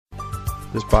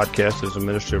This podcast is a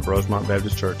ministry of Rosemont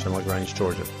Baptist Church in LaGrange,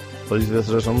 Georgia. Please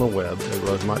visit us on the web at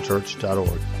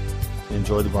rosemontchurch.org.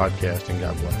 Enjoy the podcast and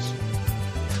God bless.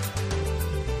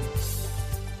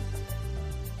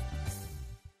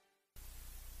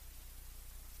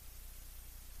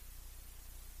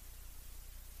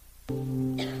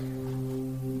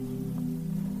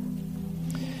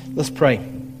 Let's pray.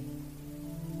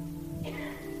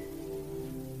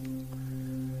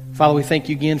 Father, we thank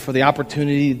you again for the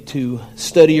opportunity to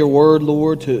study your word,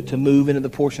 Lord, to move into the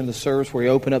portion of the service where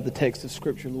you open up the text of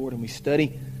Scripture, Lord, and we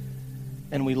study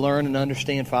and we learn and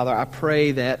understand, Father. I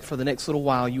pray that for the next little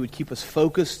while you would keep us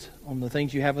focused on the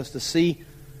things you have us to see.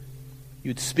 You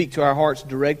would speak to our hearts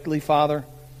directly, Father.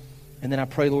 And then I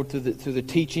pray, Lord, through the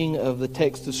teaching of the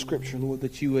text of Scripture, Lord,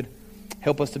 that you would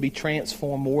help us to be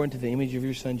transformed more into the image of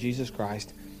your Son, Jesus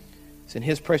Christ. It's in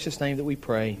His precious name that we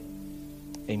pray.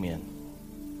 Amen.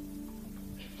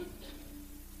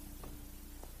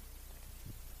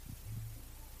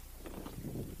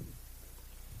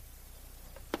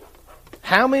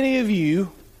 How many of you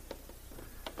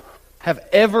have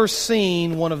ever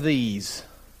seen one of these?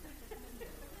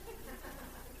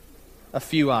 A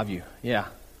few of you, yeah.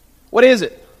 What is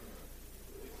it?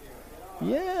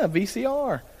 Yeah,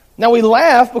 VCR. Now we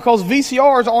laugh because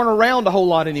VCRs aren't around a whole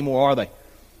lot anymore, are they? In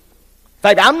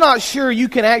fact, I'm not sure you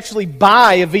can actually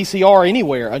buy a VCR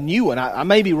anywhere, a new one. I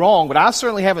may be wrong, but I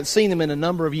certainly haven't seen them in a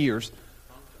number of years.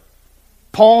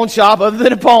 Pawn shop, other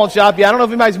than a pawn shop. Yeah, I don't know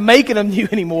if anybody's making them new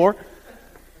anymore.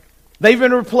 They've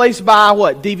been replaced by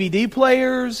what? DVD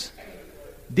players?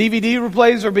 DVD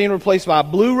players are being replaced by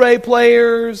Blu-ray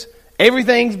players.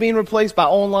 Everything's being replaced by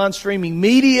online streaming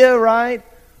media, right?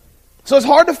 So it's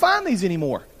hard to find these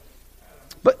anymore.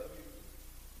 But,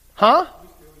 huh?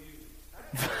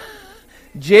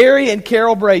 Jerry and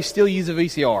Carol Bray still use a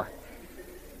VCR.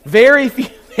 Very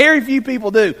few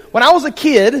people do. When I was a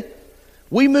kid,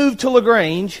 we moved to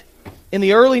LaGrange in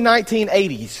the early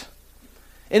 1980s.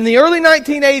 In the early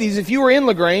 1980s, if you were in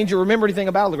LaGrange or remember anything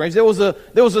about LaGrange, there was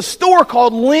a store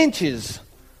called Lynch's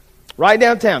right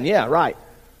downtown. Yeah, right.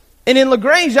 And in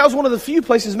LaGrange, that was one of the few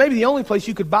places, maybe the only place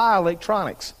you could buy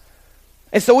electronics.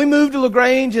 And so we moved to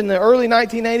LaGrange in the early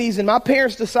 1980s, and my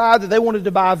parents decided that they wanted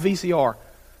to buy a VCR.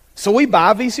 So we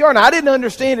buy a VCR. And I didn't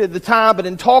understand it at the time, but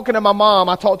in talking to my mom,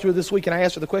 I talked to her this week and I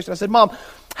asked her the question. I said, Mom,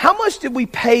 how much did we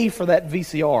pay for that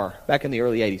VCR back in the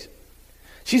early 80s?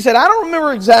 She said, I don't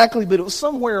remember exactly, but it was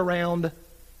somewhere around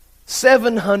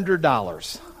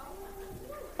 $700.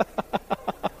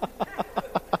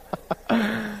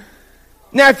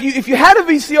 Now, if you had a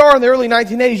VCR in the early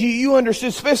 1980s, you understood,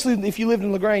 especially if you lived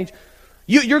in LaGrange,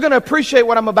 you're going to appreciate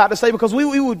what I'm about to say because we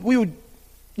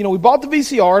bought the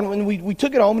VCR and we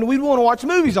took it home and we'd want to watch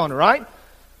movies on it, right?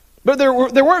 But there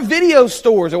weren't video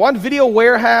stores. There wasn't Video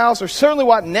Warehouse. There certainly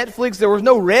wasn't Netflix. There was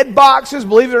no red boxes,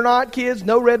 believe it or not, kids,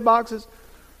 no red boxes.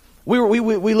 We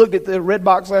looked at the red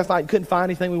box last night and couldn't find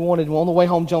anything we wanted. On the way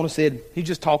home, Jonah said, he's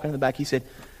just talking in the back, he said,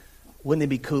 wouldn't it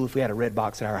be cool if we had a red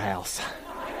box at our house?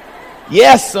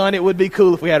 Yes, son, it would be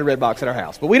cool if we had a red box at our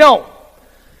house. But we don't.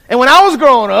 And when I was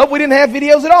growing up, we didn't have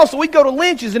videos at all. So we'd go to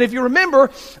Lynch's. And if you remember,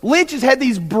 Lynch's had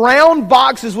these brown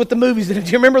boxes with the movies in it.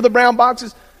 Do you remember the brown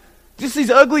boxes? Just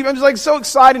these ugly, I'm just like so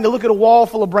exciting to look at a wall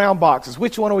full of brown boxes.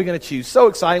 Which one are we going to choose? So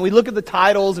exciting. We'd look at the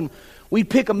titles and we'd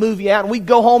pick a movie out and we'd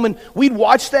go home and we'd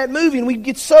watch that movie and we'd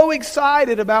get so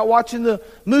excited about watching the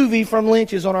movie from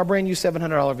Lynch's on our brand new $700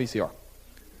 VCR.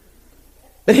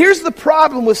 But here's the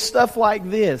problem with stuff like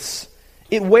this.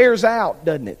 It wears out,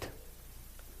 doesn't it?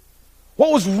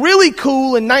 What was really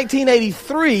cool in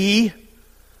 1983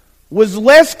 was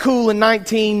less cool in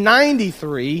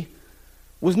 1993,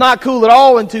 was not cool at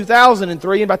all in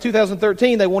 2003, and by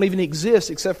 2013 they won't even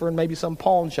exist except for in maybe some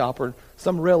pawn shop or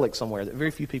some relic somewhere that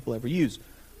very few people ever use.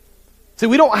 See,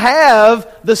 we don't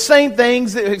have the same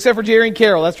things except for Jerry and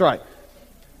Carol, that's right.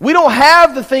 We don't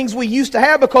have the things we used to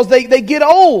have because they get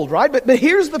old, right? But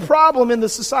here's the problem in the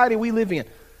society we live in.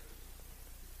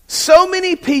 So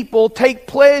many people take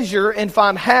pleasure and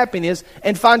find happiness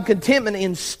and find contentment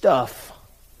in stuff.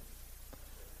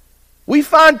 We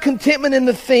find contentment in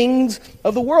the things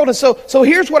of the world. And so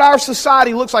here's what our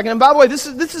society looks like. And by the way, this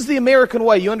is the American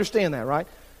way. You understand that, right?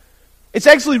 It's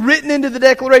actually written into the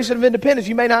Declaration of Independence.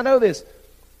 You may not know this.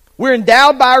 We're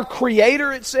endowed by our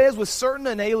Creator, it says, with certain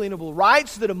inalienable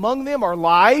rights that among them are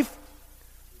life,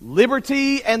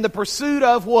 liberty, and the pursuit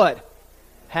of what?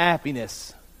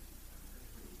 Happiness.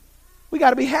 We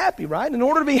got to be happy, right? In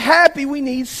order to be happy, we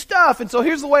need stuff. And so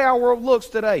here's the way our world looks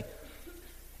today.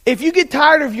 If you get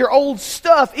tired of your old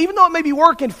stuff, even though it may be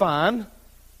working fine,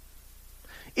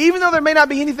 even though there may not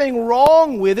be anything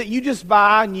wrong with it, you just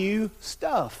buy new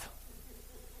stuff.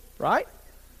 Right?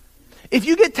 If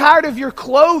you get tired of your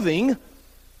clothing,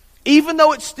 even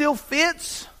though it still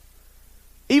fits,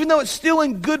 even though it's still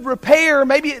in good repair,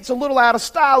 maybe it's a little out of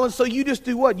style, and so you just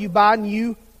do what? You buy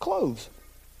new clothes.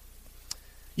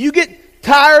 You get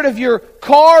tired of your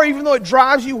car, even though it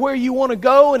drives you where you want to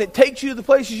go, and it takes you to the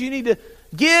places you need to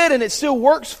get, and it still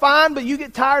works fine, but you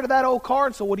get tired of that old car,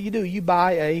 and so what do? You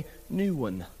buy a new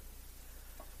one.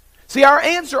 See, our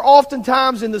answer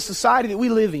oftentimes in the society that we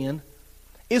live in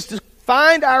is to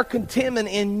find our contentment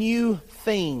in new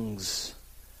things.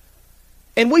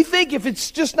 And we think if it's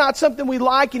just not something we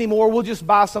like anymore, we'll just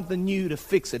buy something new to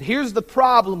fix it. Here's the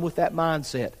problem with that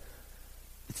mindset.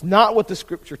 It's not what the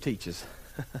Scripture teaches.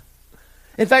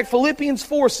 In fact, Philippians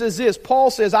 4 says this.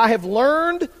 Paul says, I have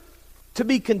learned to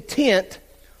be content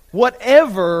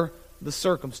whatever the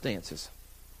circumstances.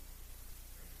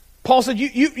 Paul said,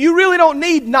 you really don't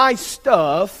need nice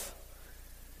stuff.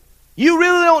 You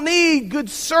really don't need good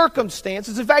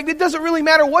circumstances. In fact, it doesn't really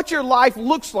matter what your life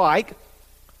looks like.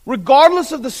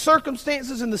 Regardless of the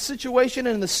circumstances and the situation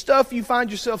and the stuff you find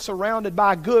yourself surrounded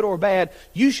by, good or bad,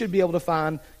 you should be able to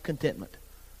find contentment.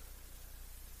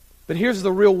 But here's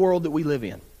the real world that we live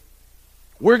in.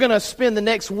 We're going to spend the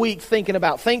next week thinking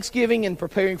about Thanksgiving and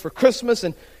preparing for Christmas.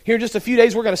 And here in just a few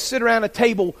days, we're going to sit around a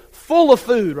table full of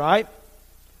food, right?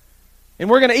 And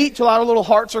we're going to eat till our little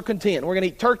hearts are content. We're going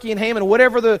to eat turkey and ham and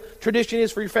whatever the tradition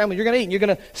is for your family. You're going to eat. And you're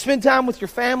going to spend time with your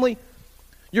family.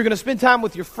 You're going to spend time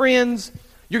with your friends.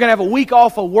 You're going to have a week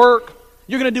off of work.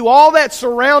 You're going to do all that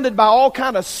surrounded by all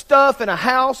kind of stuff and a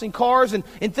house and cars and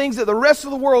things that the rest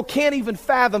of the world can't even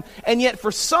fathom. And yet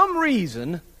for some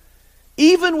reason,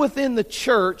 even within the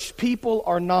church, people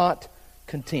are not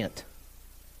content.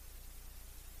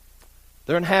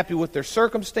 They're unhappy with their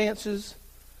circumstances.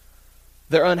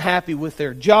 They're unhappy with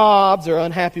their jobs. They're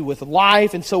unhappy with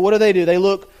life. And so what do? They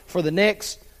look for the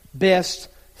next best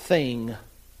thing.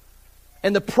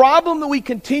 And the problem that we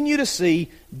continue to see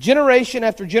generation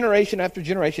after generation after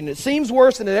generation, and it seems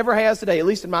worse than it ever has today, at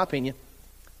least in my opinion,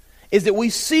 is that we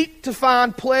seek to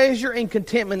find pleasure and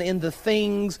contentment in the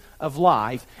things of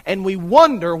life, and we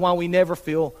wonder why we never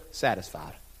feel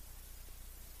satisfied.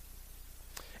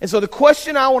 And so the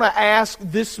question I want to ask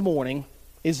this morning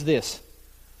is this.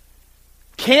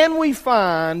 Can we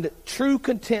find true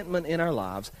contentment in our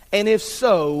lives? And if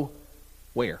so,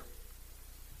 where?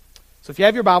 So if you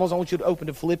have your Bibles, I want you to open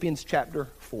to Philippians chapter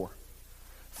 4.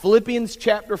 Philippians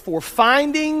chapter 4,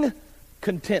 finding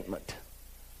contentment.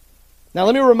 Now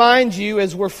let me remind you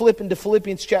as we're flipping to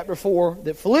Philippians chapter 4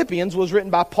 that Philippians was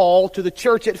written by Paul to the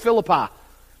church at Philippi.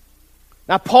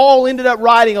 Now Paul ended up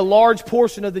writing a large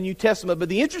portion of the New Testament, but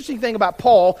the interesting thing about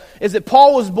Paul is that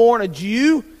Paul was born a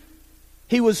Jew.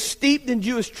 He was steeped in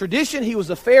Jewish tradition. He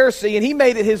was a Pharisee, and he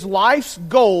made it his life's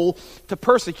goal to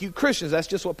persecute Christians. That's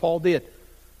just what Paul did.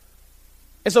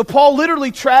 And so Paul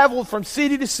literally traveled from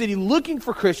city to city looking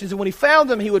for Christians, and when he found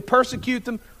them, he would persecute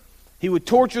them, he would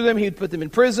torture them, he would put them in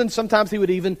prison, sometimes he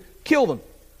would even kill them.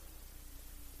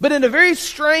 But in a very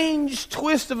strange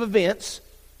twist of events,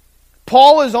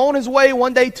 Paul is on his way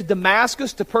one day to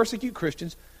Damascus to persecute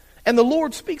Christians, and the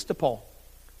Lord speaks to Paul.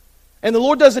 And the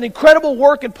Lord does an incredible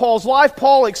work in Paul's life.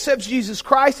 Paul accepts Jesus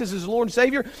Christ as his Lord and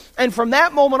Savior, and from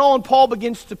that moment on, Paul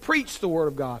begins to preach the Word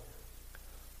of God.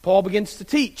 Paul begins to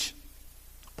teach.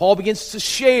 Paul begins to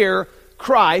share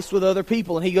Christ with other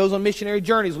people, and he goes on missionary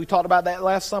journeys. We talked about that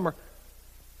last summer.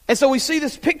 And so we see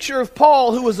this picture of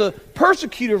Paul, who was a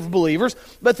persecutor of believers,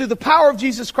 but through the power of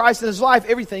Jesus Christ in his life,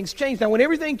 everything's changed. Now, when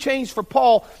everything changed for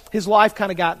Paul, his life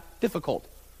kind of got difficult.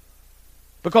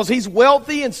 Because he's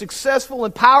wealthy and successful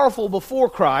and powerful before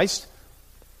Christ.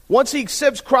 Once he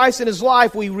accepts Christ in his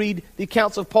life, we read the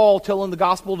accounts of Paul telling the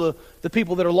gospel to the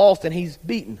people that are lost, and he's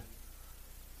beaten.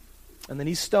 And then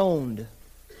he's stoned.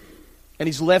 And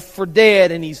he's left for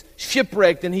dead, and he's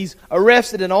shipwrecked, and he's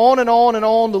arrested, and on and on and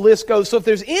on the list goes. So if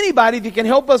there's anybody that can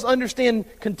help us understand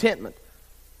contentment,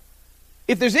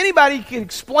 if there's anybody who can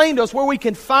explain to us where we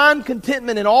can find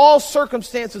contentment in all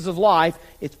circumstances of life,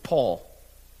 it's Paul.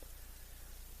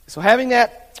 So having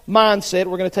that mindset,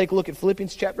 we're going to take a look at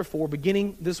Philippians chapter 4,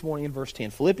 beginning this morning in verse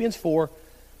 10. Philippians 4,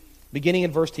 beginning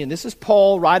in verse 10. This is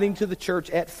Paul writing to the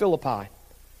church at Philippi.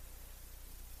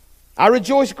 I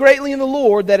rejoice greatly in the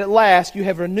Lord that at last you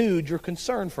have renewed your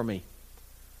concern for me.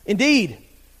 Indeed,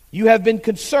 you have been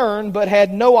concerned but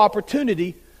had no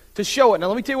opportunity to show it. Now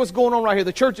let me tell you what's going on right here.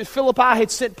 The church at Philippi had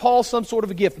sent Paul some sort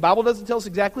of a gift. The Bible doesn't tell us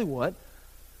exactly what.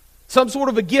 Some sort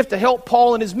of a gift to help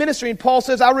Paul in his ministry. And Paul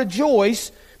says, I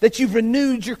rejoice that you've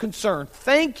renewed your concern.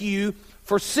 Thank you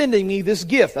for sending me this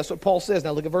gift. That's what Paul says.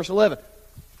 Now look at verse 11.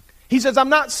 He says, I'm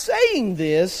not saying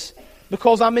this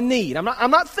because I'm in need. I'm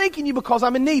not thanking you because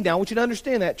I'm in need. Now I want you to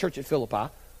understand that, church at Philippi.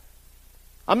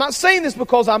 I'm not saying this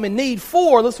because I'm in need.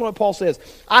 For, listen to what Paul says,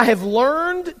 I have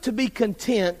learned to be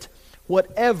content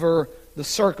whatever the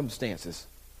circumstances.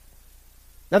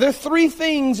 Now there are three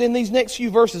things in these next few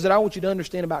verses that I want you to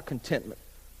understand about contentment.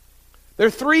 There are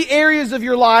three areas of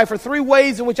your life, or three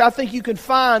ways in which I think you can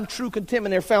find true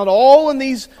contentment. They're found all in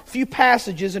these few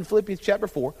passages in Philippians chapter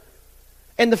 4.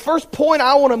 And the first point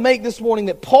I want to make this morning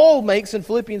that Paul makes in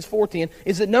Philippians 4:10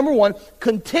 is that, number one,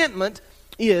 contentment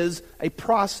is a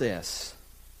process.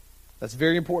 That's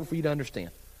very important for you to understand.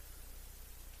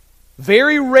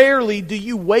 Very rarely do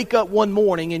you wake up one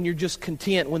morning and you're just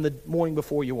content when the morning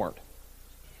before you weren't.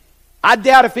 I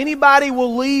doubt if anybody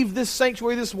will leave this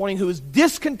sanctuary this morning who is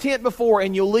discontent before,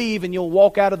 and you'll leave and you'll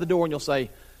walk out of the door and you'll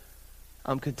say,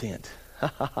 I'm content.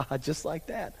 Just like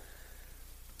that.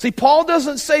 See, Paul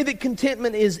doesn't say that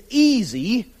contentment is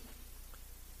easy,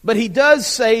 but he does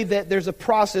say that there's a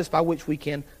process by which we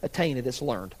can attain it. It's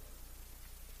learned.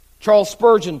 Charles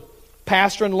Spurgeon,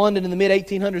 pastor in London in the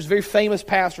mid-1800s, very famous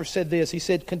pastor, said this. He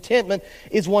said, contentment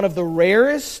is one of the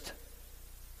rarest,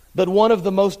 but one of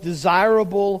the most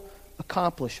desirable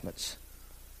accomplishments.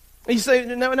 And you say,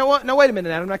 no, wait a minute,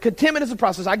 Adam. Now, contentment is a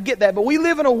process. I get that. But we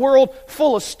live in a world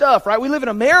full of stuff, right? We live in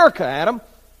America, Adam.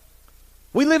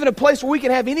 We live in a place where we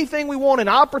can have anything we want, and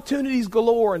opportunities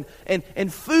galore,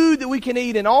 and food that we can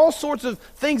eat, and all sorts of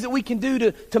things that we can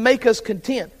do to make us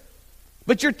content.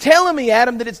 But you're telling me,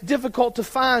 Adam, that it's difficult to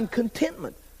find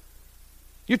contentment.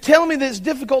 You're telling me that it's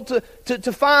difficult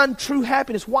to find true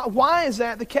happiness. Why is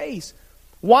that the case?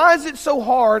 Why is it so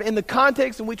hard in the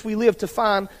context in which we live to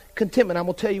find contentment? I'm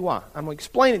going to tell you why. I'm going to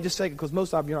explain it in just a second, because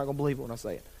most of you are not going to believe it when I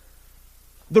say it.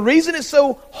 The reason it's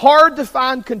so hard to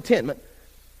find contentment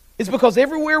is because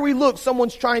everywhere we look,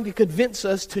 someone's trying to convince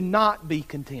us to not be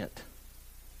content.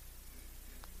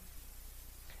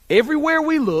 Everywhere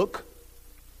we look,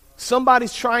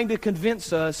 somebody's trying to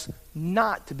convince us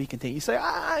not to be content. You say,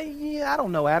 I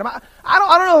don't know, Adam. I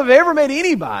don't know if I've ever met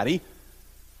anybody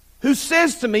who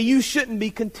says to me, you shouldn't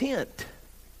be content.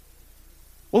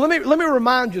 Well, let me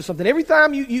remind you of something. Every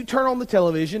time you turn on the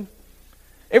television,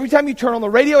 every time you turn on the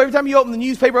radio, every time you open the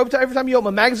newspaper, every time you open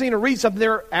a magazine or read something,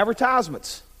 there are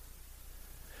advertisements.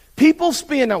 People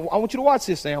spend, now I want you to watch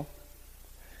this now.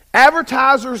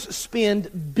 Advertisers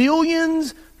spend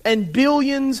billions and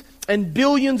billions and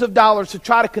billions of dollars to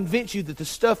try to convince you that the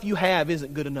stuff you have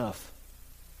isn't good enough.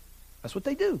 That's what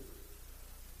they do.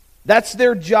 That's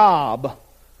their job.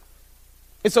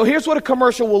 And so here's what a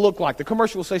commercial will look like. The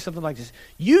commercial will say something like this.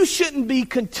 You shouldn't be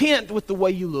content with the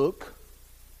way you look.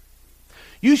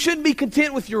 You shouldn't be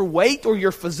content with your weight or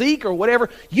your physique or whatever.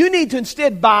 You need to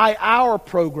instead buy our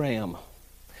program.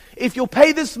 If you'll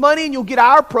pay this money and you'll get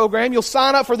our program, you'll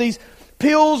sign up for these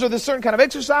pills or this certain kind of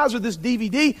exercise or this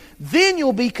DVD, then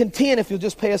you'll be content if you'll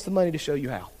just pay us the money to show you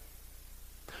how.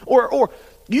 Or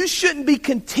you shouldn't be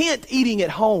content eating at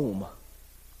home.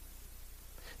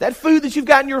 That food that you've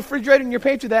got in your refrigerator and your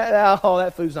pantry,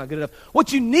 that food's not good enough.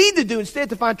 What you need to do instead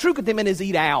to find true contentment is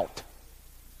eat out.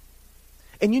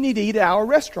 And you need to eat at our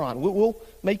restaurant. We'll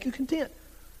make you content.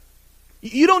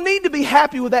 You don't need to be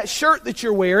happy with that shirt that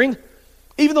you're wearing,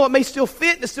 even though it may still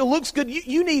fit and it still looks good.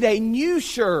 You need a new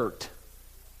shirt.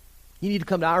 You need to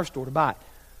come to our store to buy it.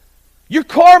 Your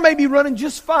car may be running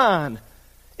just fine.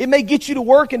 It may get you to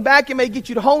work and back. It may get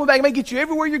you to home and back. It may get you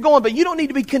everywhere you're going. But you don't need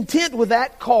to be content with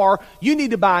that car. You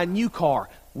need to buy a new car.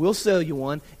 We'll sell you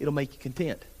one. It'll make you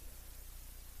content.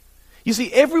 You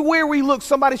see, everywhere we look,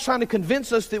 somebody's trying to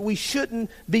convince us that we shouldn't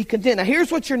be content. Now,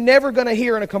 here's what you're never going to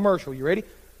hear in a commercial. You ready?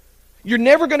 You're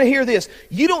never going to hear this.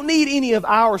 You don't need any of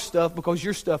our stuff because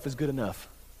your stuff is good enough.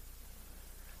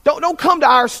 Don't come to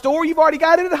our store. You've already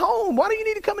got it at home. Why do you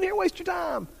need to come in here and waste your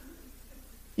time?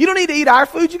 You don't need to eat our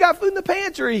food. You got food in the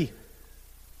pantry.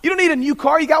 You don't need a new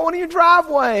car. You got one in your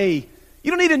driveway.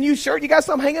 You don't need a new shirt. You got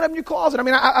something hanging up in your closet. I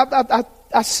mean,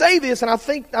 I say this, and I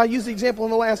think I used the example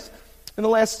in the last at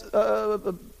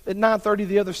 9:30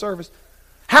 the other service.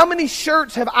 How many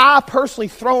shirts have I personally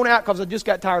thrown out because I just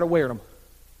got tired of wearing them?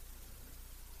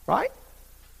 Right?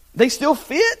 They still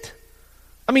fit.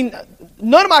 I mean,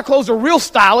 none of my clothes are real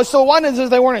stylish, so why not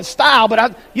they weren't in style?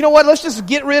 But you know what? Let's just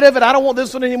get rid of it. I don't want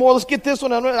this one anymore. Let's get this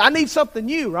one. I need something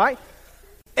new, right?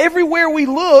 Everywhere we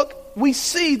look, we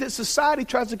see that society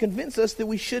tries to convince us that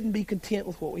we shouldn't be content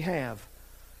with what we have.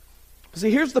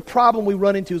 See, here's the problem we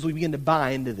run into as we begin to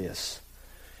buy into this.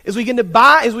 As we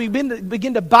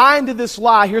begin to buy into this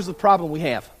lie, here's the problem we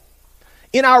have.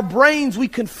 In our brains, we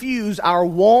confuse our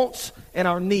wants and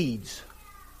our needs.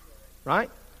 Right?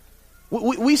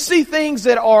 We see things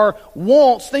that are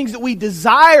wants, things that we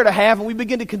desire to have, and we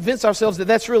begin to convince ourselves that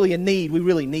that's really a need. We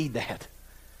really need that.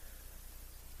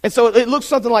 And so it looks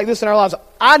something like this in our lives.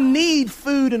 I need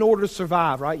food in order to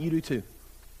survive, right? You do too.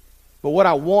 But what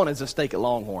I want is a steak at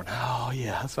Longhorn. Oh,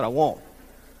 yeah, that's what I want.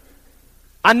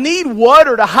 I need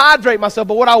water to hydrate myself,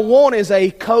 but what I want is a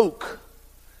Coke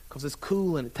because it's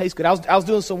cool and it tastes good. I was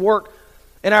doing some work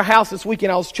in our house this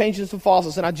weekend. I was changing some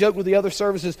faucets, and I joked with the other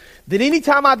services that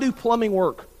anytime I do plumbing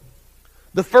work,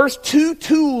 the first 2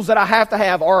 tools that I have to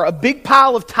have are a big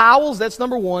pile of towels, that's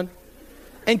number 1,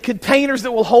 and containers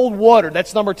that will hold water,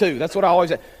 that's number 2. That's what I always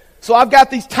say. So I've got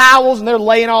these towels, and they're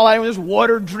laying all out, and there's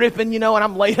water dripping, and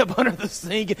I'm laid up under the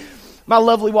sink. My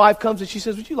lovely wife comes, and she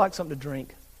says, would you like something to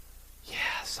drink?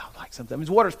 Yes, I'd like something. I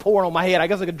mean, water's pouring on my head. I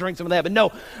guess I could drink some of that. But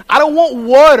no, I don't want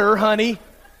water, honey.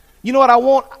 You know what I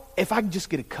want? If I can just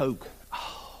get a Coke.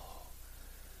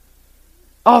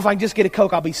 Oh, if I can just get a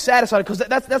Coke, I'll be satisfied, because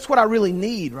that's what I really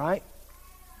need, right?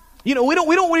 We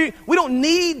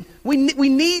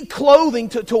need clothing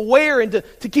to wear and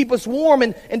to keep us warm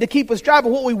and to keep us dry, but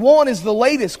what we want is the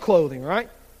latest clothing, right?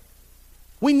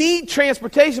 We need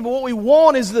transportation, but what we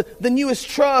want is the newest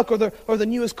truck or the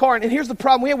newest car. And here's the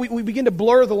problem we begin to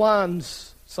blur the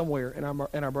lines somewhere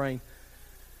in our brain.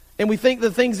 And we think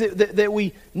the things that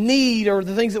we need or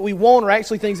the things that we want are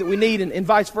actually things that we need, and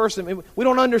vice versa. We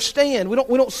don't understand. We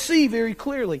don't see very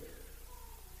clearly.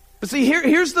 But see,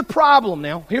 here's the problem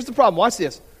now. Here's the problem. Watch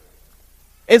this.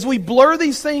 As we blur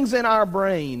these things in our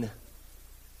brain,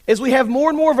 as we have more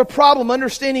and more of a problem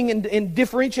understanding and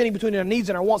differentiating between our needs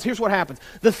and our wants, here's what happens.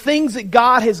 The things that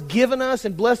God has given us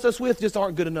and blessed us with just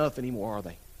aren't good enough anymore, are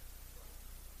they?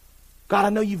 God, I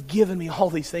know you've given me all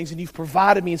these things and you've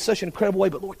provided me in such an incredible way,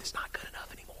 but Lord, that's not good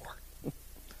enough anymore.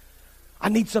 I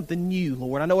need something new,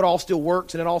 Lord. I know it all still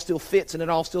works and it all still fits and it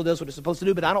all still does what it's supposed to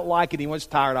do, but I don't like it anymore. I'm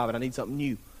just tired of it. I need something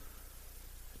new.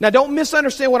 Now, don't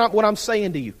misunderstand what I'm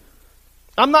saying to you.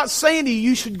 I'm not saying to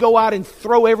you should go out and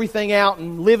throw everything out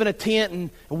and live in a tent and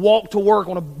walk to work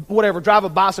on drive a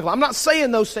bicycle. I'm not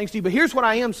saying those things to you, but here's what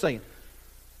I am saying.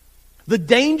 The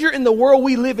danger in the world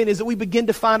we live in is that we begin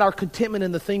to find our contentment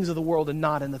in the things of the world and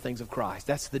not in the things of Christ.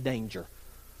 That's the danger.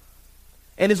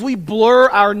 And as we blur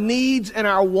our needs and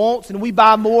our wants and we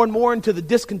buy more and more into the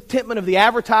discontentment of the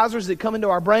advertisers that come into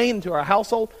our brain, into our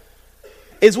household,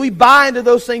 as we buy into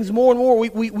those things more and more,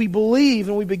 we believe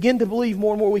and we begin to believe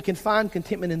more and more we can find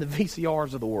contentment in the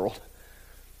VCRs of the world,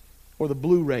 or the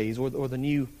Blu-rays, or the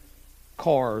new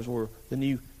cars, or the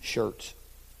new shirts.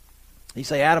 You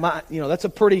say, Adam, that's a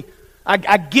pretty...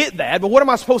 I get that, but what am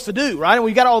I supposed to do, right? And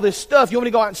we've got all this stuff. You want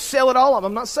me to go out and sell it all up?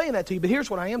 I'm not saying that to you, but here's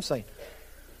what I am saying.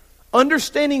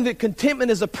 Understanding that contentment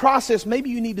is a process, maybe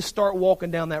you need to start walking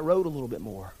down that road a little bit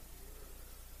more.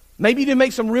 Maybe you need to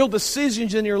make some real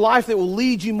decisions in your life that will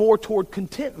lead you more toward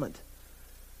contentment.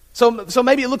 So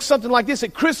maybe it looks something like this.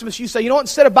 At Christmas, you say,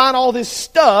 instead of buying all this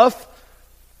stuff,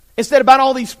 instead of buying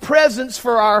all these presents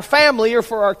for our family or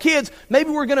for our kids,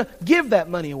 maybe we're going to give that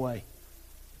money away.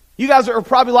 You guys are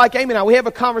probably like Amy and I. We have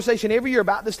a conversation every year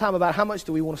about this time about how much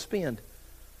do we want to spend.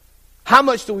 How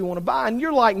much do we want to buy? And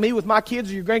you're like me with my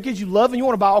kids or your grandkids. You love them. You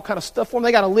want to buy all kind of stuff for them.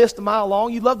 They got a list a mile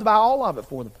long. You'd love to buy all of it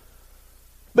for them.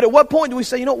 But at what point do we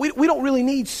say, we don't really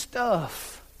need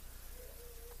stuff.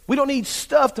 We don't need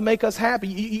stuff to make us happy.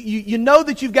 You know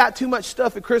that you've got too much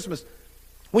stuff at Christmas.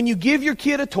 When you give your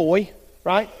kid a toy,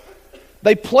 right?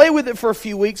 They play with it for a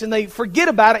few weeks and they forget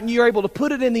about it and you're able to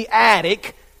put it in the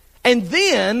attic. And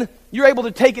then you're able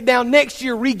to take it down next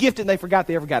year, re-gift it, and they forgot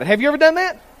they ever got it. Have you ever done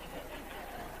that?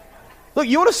 Look,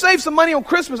 you want to save some money on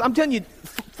Christmas? I'm telling you,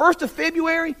 1st of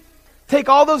February, take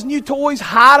all those new toys,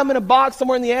 hide them in a box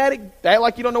somewhere in the attic, act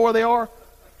like you don't know where they are.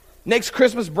 Next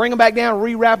Christmas, bring them back down,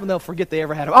 rewrap them, they'll forget they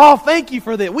ever had them. Oh, thank you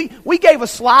for that. We gave a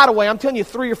slide away, I'm telling you,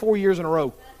 3 or 4 years in a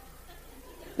row.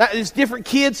 Now, it's different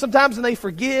kids sometimes, and they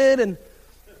forget,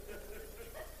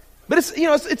 But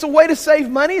it's a way to save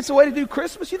money. It's a way to do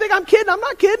Christmas. You think I'm kidding? I'm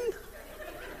not kidding.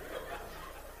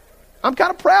 I'm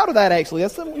kind of proud of that, actually.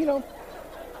 That's something,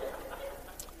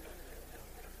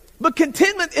 But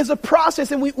contentment is a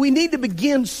process, and we need to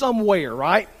begin somewhere,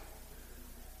 right?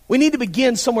 We need to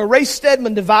begin somewhere. Ray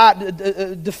Stedman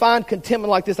defined contentment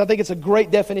like this. I think it's a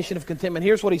great definition of contentment.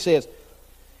 Here's what he says.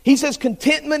 He says,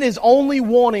 contentment is only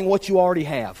wanting what you already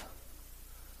have.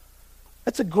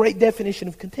 That's a great definition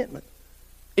of contentment.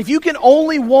 If you can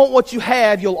only want what you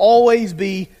have, you'll always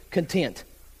be content.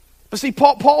 But see,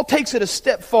 Paul takes it a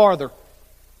step farther.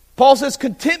 Paul says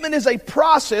contentment is a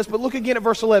process, but look again at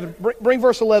verse 11. Bring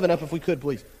verse 11 up if we could,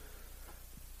 please.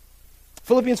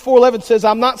 Philippians 4:11 says,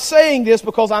 I'm not saying this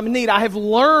because I'm in need. I have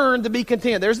learned to be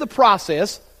content. There's the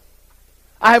process.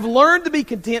 I have learned to be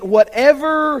content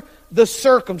whatever the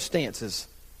circumstances.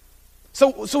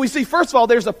 So we see, first of all,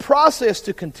 there's a process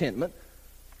to contentment.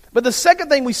 But the second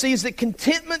thing we see is that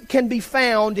contentment can be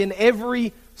found in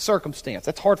every circumstance.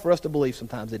 That's hard for us to believe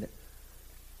sometimes, isn't it?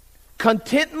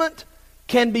 Contentment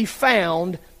can be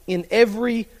found in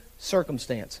every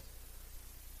circumstance.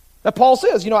 Now Paul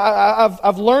says,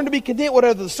 I've learned to be content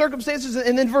whatever the circumstances.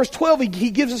 And then verse 12, he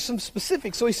gives us some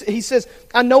specifics. So he says,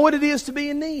 I know what it is to be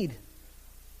in need.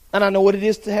 And I know what it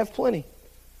is to have plenty.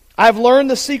 I've learned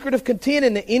the secret of content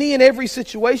in any and every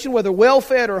situation, whether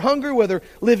well-fed or hungry, whether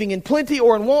living in plenty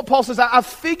or in want. Paul says, I've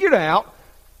figured out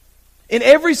in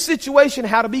every situation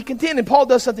how to be content. And Paul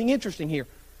does something interesting here.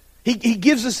 He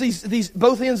gives us these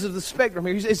both ends of the spectrum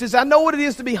here. He says, I know what it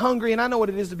is to be hungry, and I know what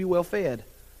it is to be well-fed.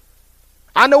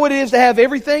 I know what it is to have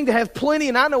everything, to have plenty,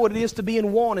 and I know what it is to be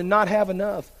in want and not have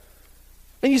enough.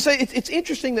 And you say, it's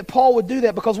interesting that Paul would do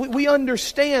that because we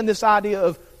understand this idea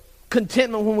of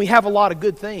contentment when we have a lot of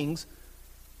good things.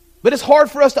 But it's hard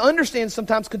for us to understand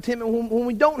sometimes contentment when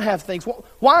we don't have things.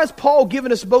 Why is Paul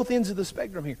giving us both ends of the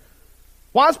spectrum here?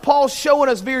 Why is Paul showing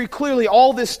us very clearly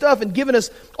all this stuff and giving us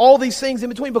all these things in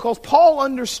between? Because Paul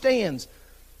understands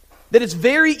that it's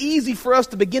very easy for us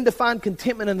to begin to find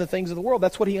contentment in the things of the world.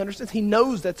 That's what he understands. He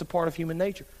knows that's a part of human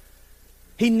nature.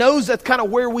 He knows that's kind of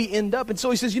where we end up. And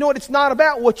so he says, you know what? It's not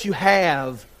about what you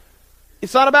have.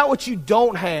 It's not about what you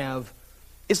don't have.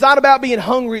 It's not about being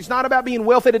hungry. It's not about being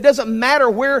well-fed. It doesn't matter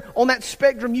where on that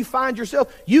spectrum you find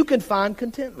yourself. You can find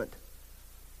contentment.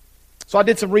 So I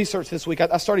did some research this week.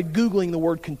 I started Googling the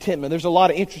word contentment. There's a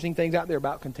lot of interesting things out there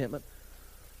about contentment.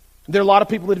 There are a lot of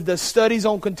people that have done studies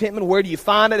on contentment. Where do you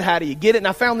find it? How do you get it? And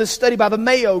I found this study by the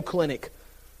Mayo Clinic.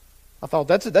 I thought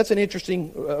that's an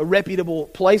interesting, reputable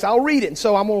place. I'll read it. And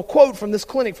so I'm going to quote from this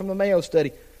clinic, from the Mayo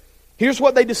study. Here's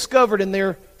what they discovered in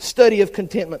their study of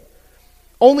contentment.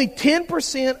 Only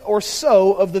 10% or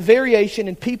so of the variation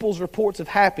in people's reports of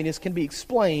happiness can be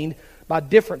explained by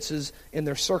differences in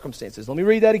their circumstances. Let me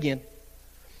read that again.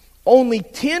 Only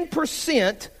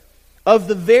 10% of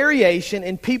the variation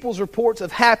in people's reports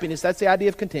of happiness, that's the idea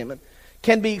of contentment,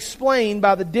 can be explained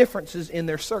by the differences in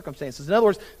their circumstances. In other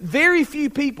words, very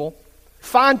few people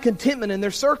find contentment in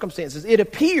their circumstances. It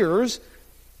appears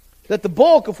that the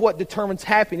bulk of what determines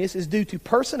happiness is due to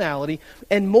personality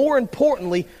and, more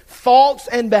importantly, thoughts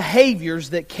and behaviors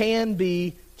that can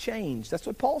be changed. That's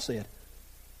what Paul said.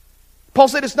 Paul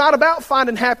said it's not about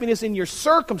finding happiness in your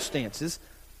circumstances.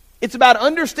 It's about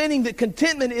understanding that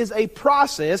contentment is a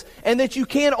process and that you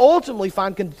can ultimately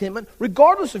find contentment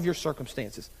regardless of your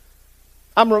circumstances.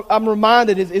 I'm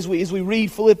reminded as we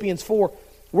read Philippians 4,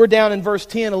 we're down in verse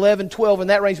 10, 11, 12 in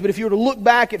that range. But if you were to look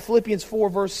back at Philippians 4,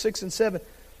 verse 6 and 7,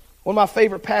 one of my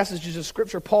favorite passages of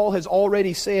Scripture, Paul has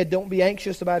already said, don't be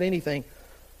anxious about anything,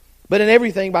 but in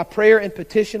everything, by prayer and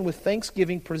petition with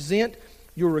thanksgiving, present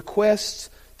your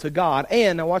requests to God.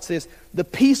 And, now watch this, the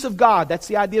peace of God, that's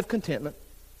the idea of contentment.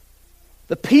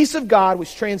 The peace of God,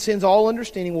 which transcends all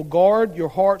understanding, will guard your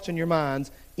hearts and your minds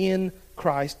in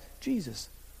Christ Jesus.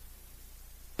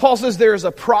 Paul says there is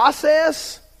a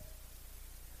process.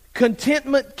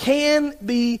 Contentment can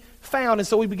be found. And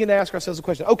so we begin to ask ourselves a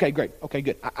question. Okay, great. Okay,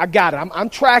 good. I got it. I'm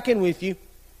tracking with you.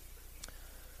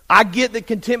 I get that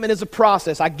contentment is a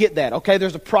process. I get that. Okay,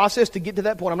 there's a process to get to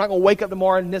that point. I'm not going to wake up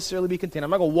tomorrow and necessarily be content.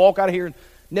 I'm not going to walk out of here and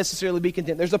necessarily be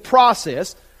content. There's a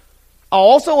process. I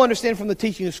also understand from the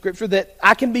teaching of Scripture that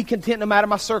I can be content no matter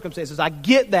my circumstances. I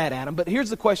get that, Adam. But here's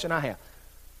the question I have.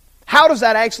 How does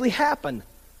that actually happen?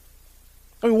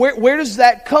 I mean, where does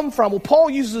that come from? Well, Paul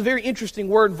uses a very interesting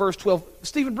word in verse 12.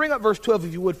 Stephen, bring up verse 12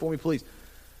 if you would for me, please.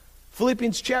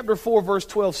 Philippians chapter 4, verse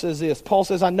 12 says this. Paul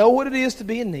says, I know what it is to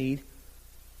be in need.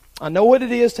 I know what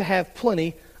it is to have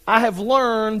plenty. I have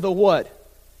learned the what?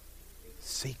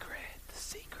 Secret. The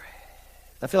secret.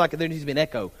 I feel like there needs to be an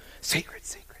echo. Secret,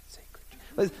 secret.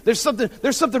 There's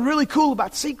something really cool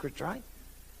about secrets, right?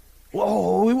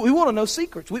 Whoa, we want to know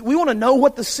secrets. We want to know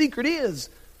what the secret is.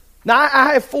 Now,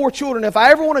 I have 4 children. If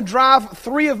I ever want to drive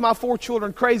 3 of my 4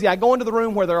 children crazy, I go into the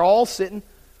room where they're all sitting,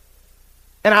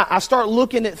 and I start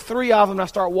looking at 3 of them, and I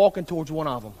start walking towards one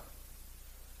of them.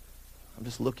 I'm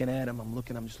just looking at him.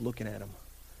 I'm just looking at him.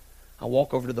 I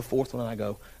walk over to the 4th one, and I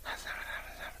go,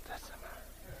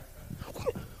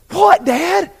 what,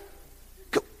 Dad?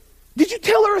 Did you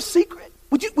tell her a secret?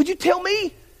 Would you tell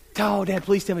me? Oh, Dad,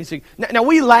 please tell me a secret. Now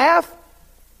we laugh.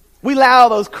 We allow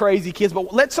those crazy kids,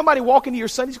 but let somebody walk into your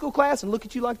Sunday school class and look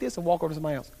at you like this and walk over to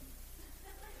somebody else.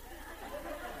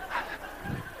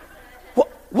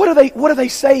 What are they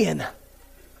saying?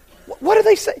 What do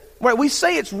they say? Right, we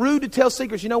say it's rude to tell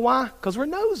secrets. You know why? Because we're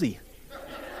nosy.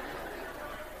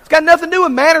 It's got nothing to do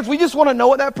with manners. We just want to know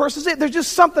what that person said. There's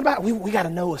just something about it. We got to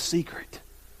know a secret.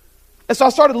 And so I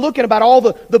started looking about all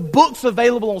the books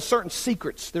available on certain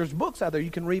secrets. There's books out there you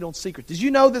can read on secrets. Did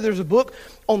you know that there's a book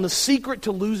on the secret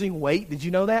to losing weight? Did you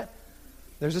know that?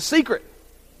 There's a secret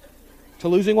to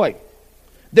losing weight.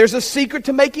 There's a secret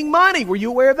to making money. Were you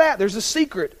aware of that? There's a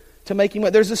secret to making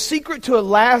money. There's a secret to a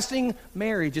lasting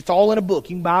marriage. It's all in a book.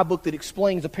 You can buy a book that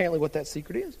explains apparently what that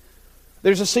secret is.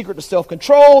 There's a secret to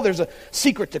self-control. There's a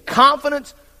secret to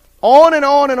confidence. On and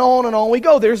on and on and on we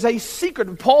go. There's a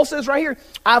secret. Paul says right here,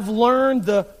 I've learned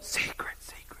the secret.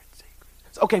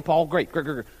 Okay, Paul, great.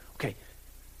 Okay,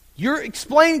 you're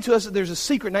explaining to us that there's a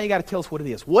secret. Now you got to tell us what it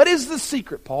is. What is the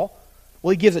secret, Paul?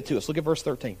 Well, he gives it to us. Look at verse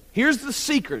 13. Here's the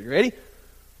secret. You ready?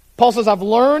 Paul says, I've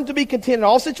learned to be content in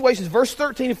all situations. Verse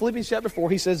 13 of Philippians chapter 4,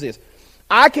 he says this.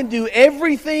 I can do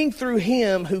everything through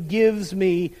Him who gives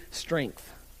me strength.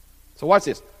 So watch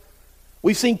this.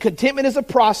 We've seen contentment as a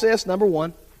process, number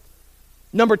one.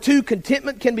 Number two,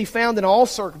 contentment can be found in all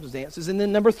circumstances. And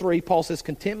then number three, Paul says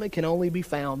contentment can only be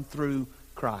found through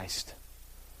Christ.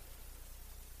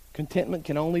 Contentment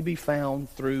can only be found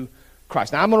through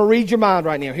Christ. Now I'm going to read your mind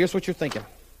right now. Here's what you're thinking.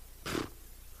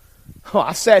 Oh,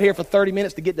 I sat here for 30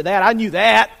 minutes to get to that. I knew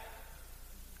that.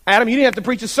 Adam, you didn't have to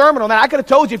preach a sermon on that. I could have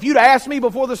told you if you'd asked me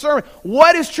before the sermon,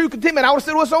 what is true contentment? I would have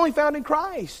said, well, it's only found in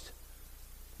Christ.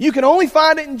 You can only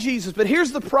find it in Jesus. But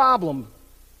here's the problem.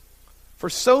 For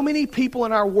so many people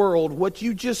in our world, what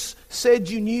you just said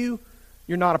you knew,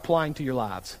 you're not applying to your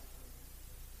lives.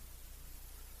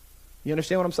 You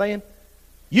understand what I'm saying?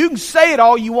 You can say it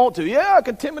all you want to. Yeah,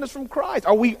 contentment is from Christ.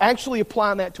 Are we actually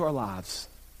applying that to our lives?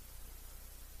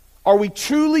 Are we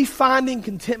truly finding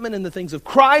contentment in the things of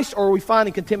Christ, or are we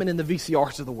finding contentment in the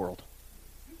VCRs of the world?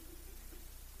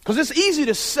 Because it's easy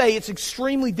to say, it's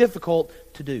extremely difficult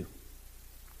to do.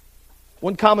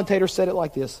 One commentator said it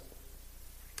like this.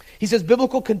 He says,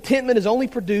 biblical contentment is only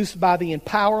produced by the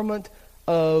empowerment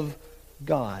of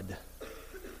God.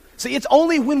 See, it's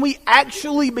only when we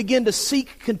actually begin to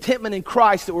seek contentment in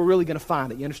Christ that we're really going to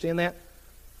find it. You understand that?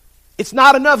 It's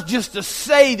not enough just to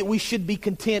say that we should be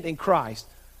content in Christ.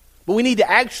 But we need to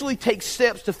actually take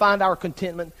steps to find our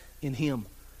contentment in Him.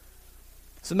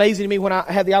 It's amazing to me when I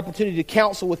have the opportunity to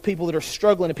counsel with people that are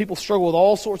struggling, and people struggle with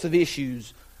all sorts of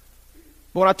issues.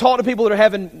 But when I talk to people that are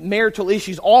having marital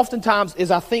issues, oftentimes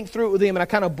as I think through it with them and I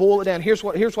kind of boil it down, here's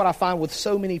what I find with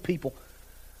so many people.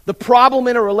 The problem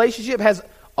in a relationship has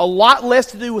a lot less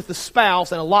to do with the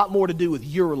spouse and a lot more to do with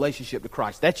your relationship to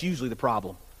Christ. That's usually the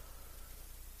problem.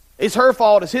 It's her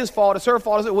fault, it's his fault, it's her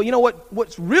fault. Well, you know what?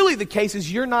 What's really the case is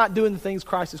you're not doing the things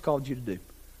Christ has called you to do.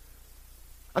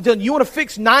 I'm telling you, you want to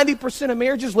fix 90% of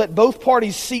marriages? Let both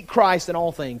parties seek Christ in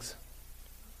all things.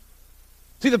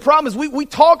 See, the problem is we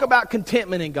talk about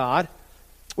contentment in God.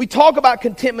 We talk about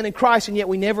contentment in Christ, and yet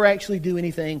we never actually do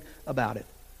anything about it.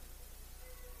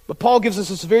 But Paul gives us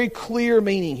this very clear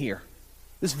meaning here.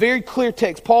 This very clear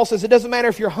text. Paul says it doesn't matter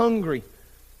if you're hungry.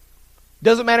 It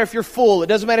doesn't matter if you're full. It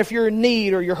doesn't matter if you're in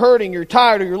need or you're hurting, you're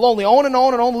tired or you're lonely. On and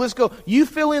on and on the list goes. You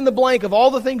fill in the blank of all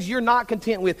the things you're not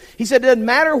content with. He said it doesn't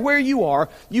matter where you are.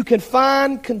 You can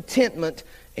find contentment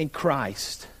in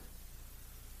Christ.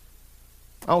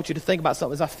 I want you to think about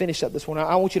something as I finish up this one.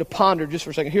 I want you to ponder just for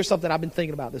a second. Here's something I've been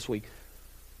thinking about this week.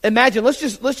 Imagine, let's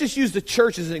just use the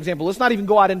church as an example. Let's not even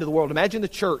go out into the world. Imagine the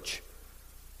church.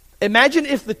 Imagine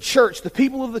if the church, the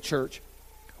people of the church,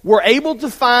 were able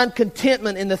to find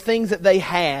contentment in the things that they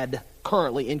had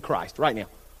currently in Christ, right now.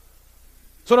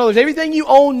 So in other words, everything you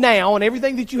own now and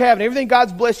everything that you have and everything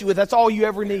God's blessed you with, that's all you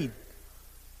ever need.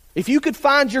 If you could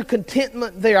find your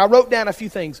contentment there, I wrote down a few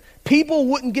things. People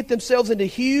wouldn't get themselves into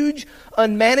huge,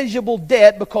 unmanageable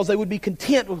debt because they would be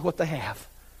content with what they have.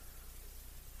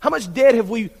 How much debt have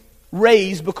we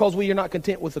raised because we are not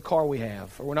content with the car we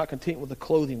have, or we're not content with the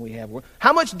clothing we have?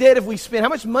 How much debt have we spent? How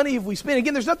much money have we spent?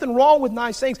 Again, there's nothing wrong with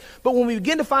nice things, but when we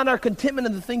begin to find our contentment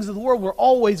in the things of the world, we're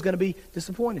always going to be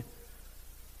disappointed.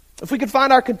 If we could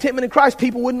find our contentment in Christ,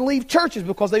 people wouldn't leave churches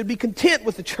because they would be content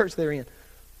with the church they're in.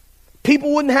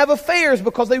 People wouldn't have affairs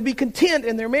because they would be content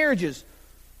in their marriages.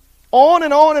 On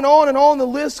and on and on and on the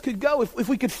list could go. If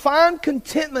we could find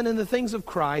contentment in the things of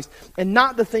Christ and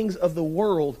not the things of the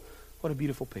world, what a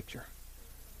beautiful picture.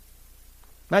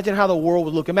 Imagine how the world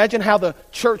would look. Imagine how the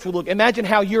church would look. Imagine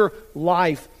how your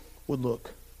life would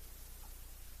look.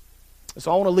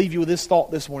 So I want to leave you with this thought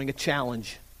this morning, a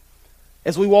challenge.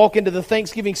 As we walk into the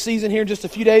Thanksgiving season here in just a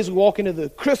few days, we walk into the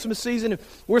Christmas season.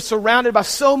 We're surrounded by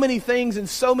so many things and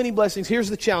so many blessings.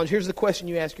 Here's the challenge. Here's the question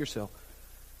you ask yourself.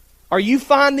 Are you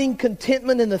finding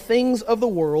contentment in the things of the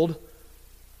world,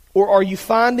 or are you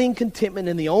finding contentment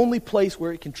in the only place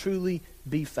where it can truly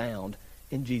be found,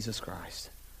 in Jesus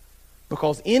Christ?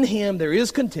 Because in Him there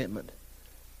is contentment,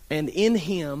 and in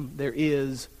Him there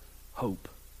is hope.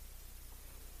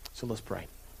 So let's pray.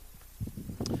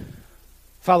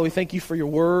 Father, we thank you for your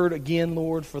word again,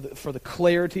 Lord, for the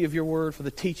clarity of your word, for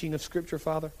the teaching of Scripture,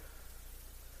 Father.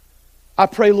 I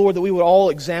pray, Lord, that we would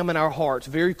all examine our hearts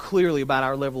very clearly about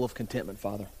our level of contentment,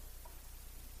 Father.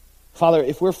 Father,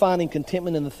 if we're finding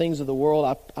contentment in the things of the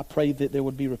world, I pray that there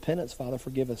would be repentance, Father.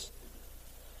 Forgive us.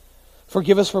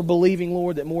 Forgive us for believing,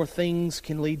 Lord, that more things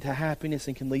can lead to happiness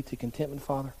and can lead to contentment,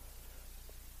 Father.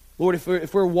 Lord,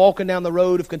 if we're walking down the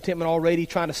road of contentment already,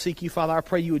 trying to seek you, Father, I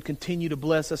pray you would continue to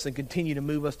bless us and continue to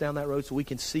move us down that road so we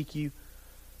can seek you,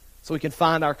 so we can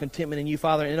find our contentment in you,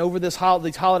 Father. And over this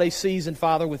holiday season,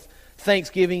 Father, with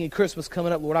Thanksgiving and Christmas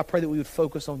coming up, Lord, I pray that we would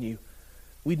focus on you.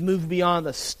 We'd move beyond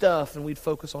the stuff and we'd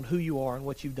focus on who you are and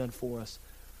what you've done for us.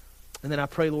 And then I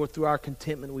pray, Lord, through our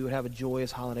contentment, we would have a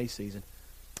joyous holiday season.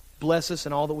 Bless us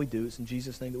in all that we do. It's in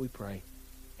Jesus' name that we pray.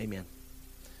 Amen.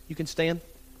 You can stand.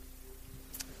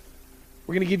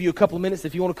 We're going to give you a couple of minutes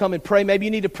if you want to come and pray. Maybe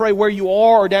you need to pray where you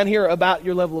are or down here about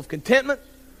your level of contentment,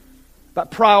 about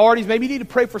priorities. Maybe you need to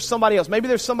pray for somebody else. Maybe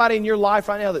there's somebody in your life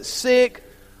right now that's sick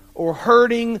or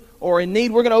hurting or in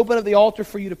need. We're going to open up the altar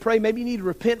for you to pray. Maybe you need to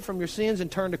repent from your sins and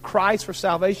turn to Christ for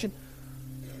salvation.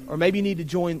 Or maybe you need to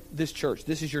join this church.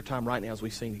 This is your time right now as we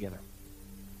sing together.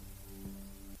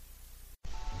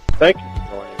 Thank you for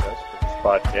joining us for this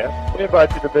podcast. We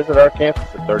invite you to visit our campus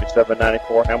at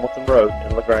 3794 Hamilton Road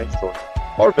in LaGrange, Georgia,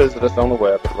 or visit us on the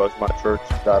web at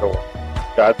rosemontchurch.org.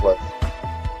 God bless.